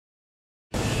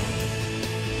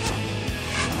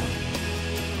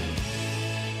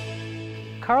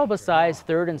Carl Bassai's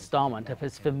third installment of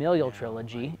his familial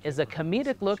trilogy is a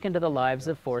comedic look into the lives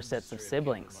of four sets of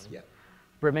siblings.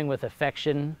 Brimming with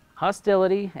affection,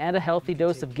 hostility, and a healthy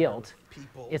dose of guilt,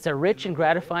 it's a rich and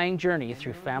gratifying journey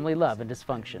through family love and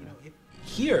dysfunction.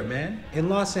 Here, man, in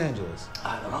Los Angeles.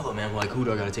 I don't know though, man. Like, who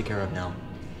do I gotta take care of now?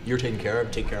 You're taking care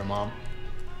of, take care of mom.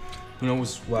 Who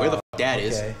knows where the dad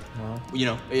is? Well. You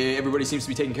know, everybody seems to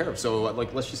be taken care of. So,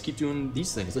 like, let's just keep doing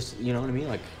these things. Let's, you know what I mean?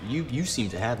 Like, you seem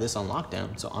to have this on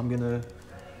lockdown, so I'm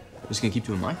just gonna keep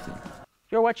doing my thing.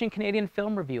 You're watching Canadian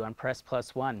Film Review on Press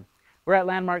Plus One. We're at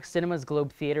Landmark Cinema's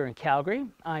Globe Theatre in Calgary.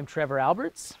 I'm Trevor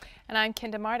Alberts. And I'm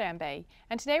Kinda Mardambe.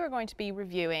 And today we're going to be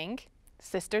reviewing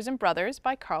Sisters and Brothers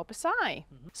by Carl Bassai.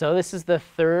 So this is the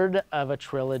third of a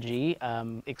trilogy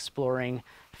exploring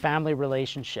family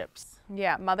relationships.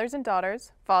 Yeah, mothers and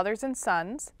daughters, fathers and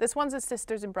sons. This one's a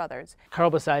Sisters and Brothers. Carl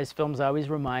Bassai's films always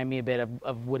remind me a bit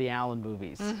of Woody Allen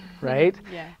movies, right?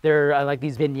 Yeah. They're like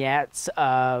these vignettes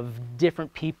of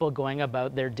different people going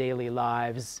about their daily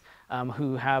lives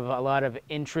who have a lot of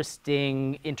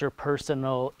interesting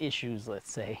interpersonal issues,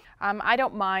 let's say. I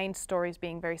don't mind stories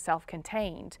being very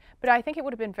self-contained, but I think it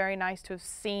would have been very nice to have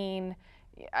seen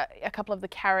a couple of the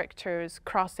characters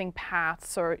crossing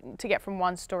paths or to get from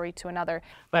one story to another.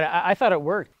 But I thought it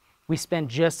worked. We spent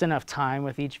just enough time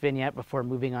with each vignette before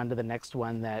moving on to the next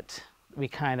one that we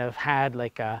kind of had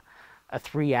like a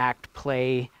three-act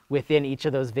play within each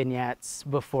of those vignettes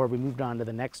before we moved on to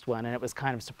the next one, and it was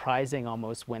kind of surprising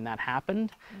almost when that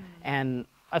happened. And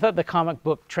I thought the comic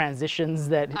book transitions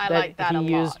that he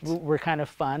used were kind of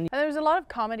fun. And there was a lot of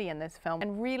comedy in this film,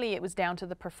 and really it was down to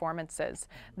the performances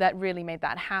that really made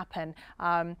that happen.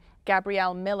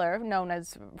 Gabrielle Miller, known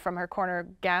as from her Corner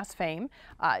Gas fame,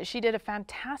 she did a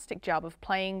fantastic job of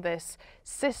playing this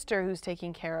sister who's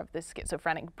taking care of this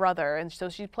schizophrenic brother, and so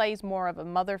she plays more of a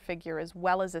mother figure as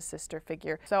well as a sister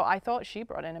figure. So I thought she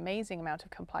brought an amazing amount of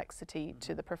complexity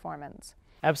to the performance.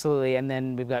 Absolutely, and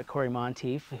then we've got Corey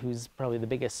Monteith, who's probably the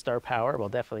biggest star power, well,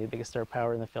 definitely the biggest star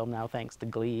power in the film now, thanks to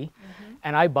Glee.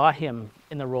 And I bought him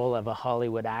in the role of a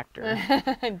Hollywood actor.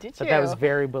 Did you? So that was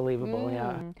very believable,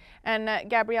 yeah. And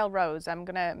Gabrielle Rose, I'm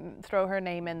gonna throw her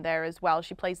name in there as well.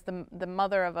 She plays the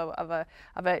mother of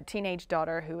a teenage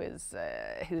daughter who is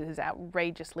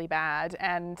outrageously bad,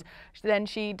 and then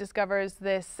she discovers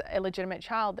this illegitimate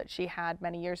child that she had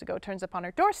many years ago turns up on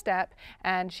her doorstep,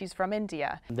 and she's from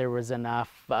India. There was enough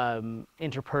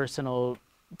interpersonal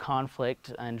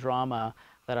conflict and drama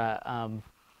that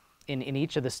in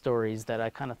each of the stories that I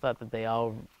kind of thought that they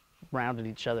all rounded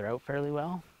each other out fairly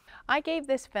well. I gave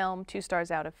this film 2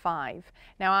 stars out of 5.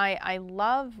 Now I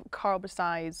love Carl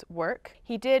Bassai's work.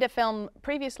 He did a film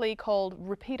previously called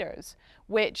Repeaters,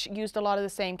 which used a lot of the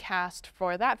same cast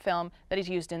for that film that he's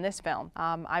used in this film.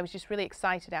 I was just really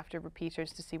excited after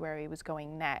Repeaters to see where he was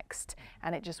going next,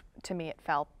 and it just, to me, it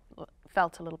felt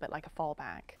a little bit like a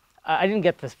fallback. I didn't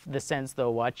get the sense,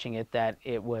 though, watching it, that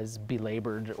it was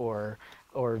belabored or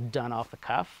done off the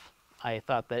cuff. I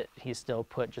thought that he still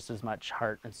put just as much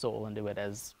heart and soul into it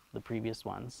as the previous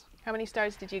ones. How many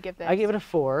stars did you give this? I gave it a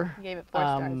 4. You gave it 4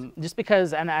 stars. Just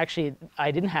because, and actually,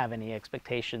 I didn't have any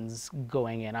expectations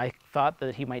going in. I thought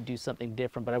that he might do something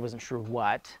different, but I wasn't sure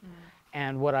what.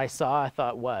 And what I saw, I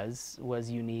thought was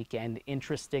unique and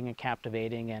interesting and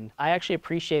captivating. And I actually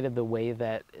appreciated the way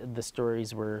that the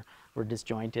stories were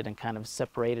disjointed and kind of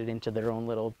separated into their own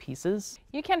little pieces.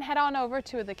 You can head on over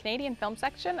to the Canadian Film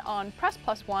section on Press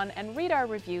Plus One and read our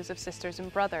reviews of Sisters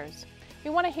and Brothers. We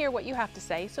want to hear what you have to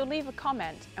say, so leave a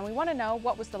comment. And we want to know,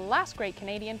 what was the last great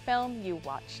Canadian film you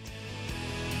watched?